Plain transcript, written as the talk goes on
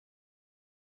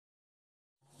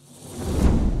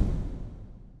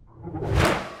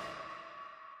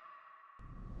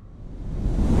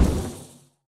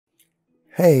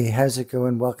Hey, how's it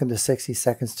going? Welcome to 60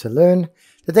 Seconds to Learn.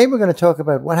 Today we're going to talk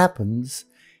about what happens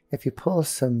if you pull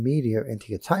some media into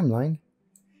your timeline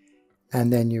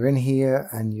and then you're in here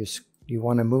and you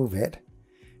want to move it.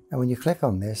 And when you click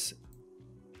on this,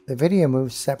 the video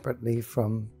moves separately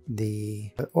from the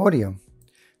audio.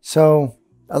 So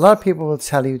a lot of people will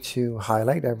tell you to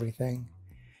highlight everything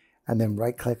and then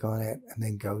right click on it and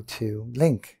then go to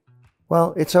link.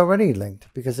 Well, it's already linked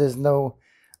because there's no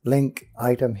link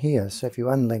item here. So if you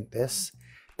unlink this,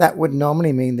 that would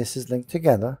normally mean this is linked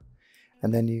together,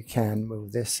 and then you can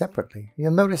move this separately.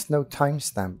 You'll notice no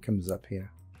timestamp comes up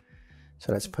here.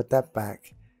 So let's put that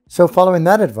back. So following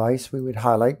that advice, we would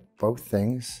highlight both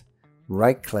things,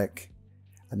 right click,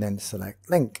 and then select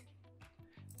link.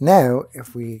 Now,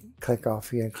 if we click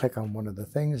off here and click on one of the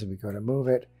things and we go to move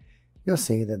it, you'll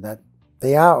see that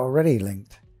they are already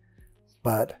linked,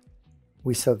 but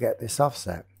we still get this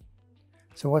offset.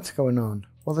 So what's going on?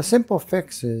 Well, the simple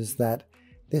fix is that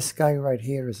this guy right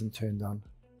here isn't turned on,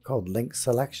 called link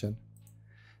selection.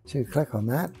 So you click on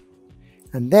that,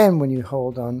 and then when you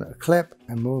hold on a clip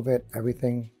and move it,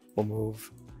 everything will move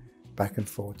back and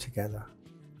forth together.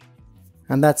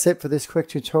 And that's it for this quick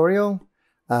tutorial.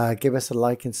 Give us a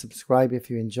like and subscribe if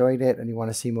you enjoyed it and you want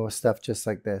to see more stuff just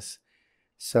like this.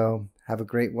 So have a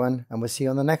great one, and we'll see you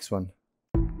on the next one.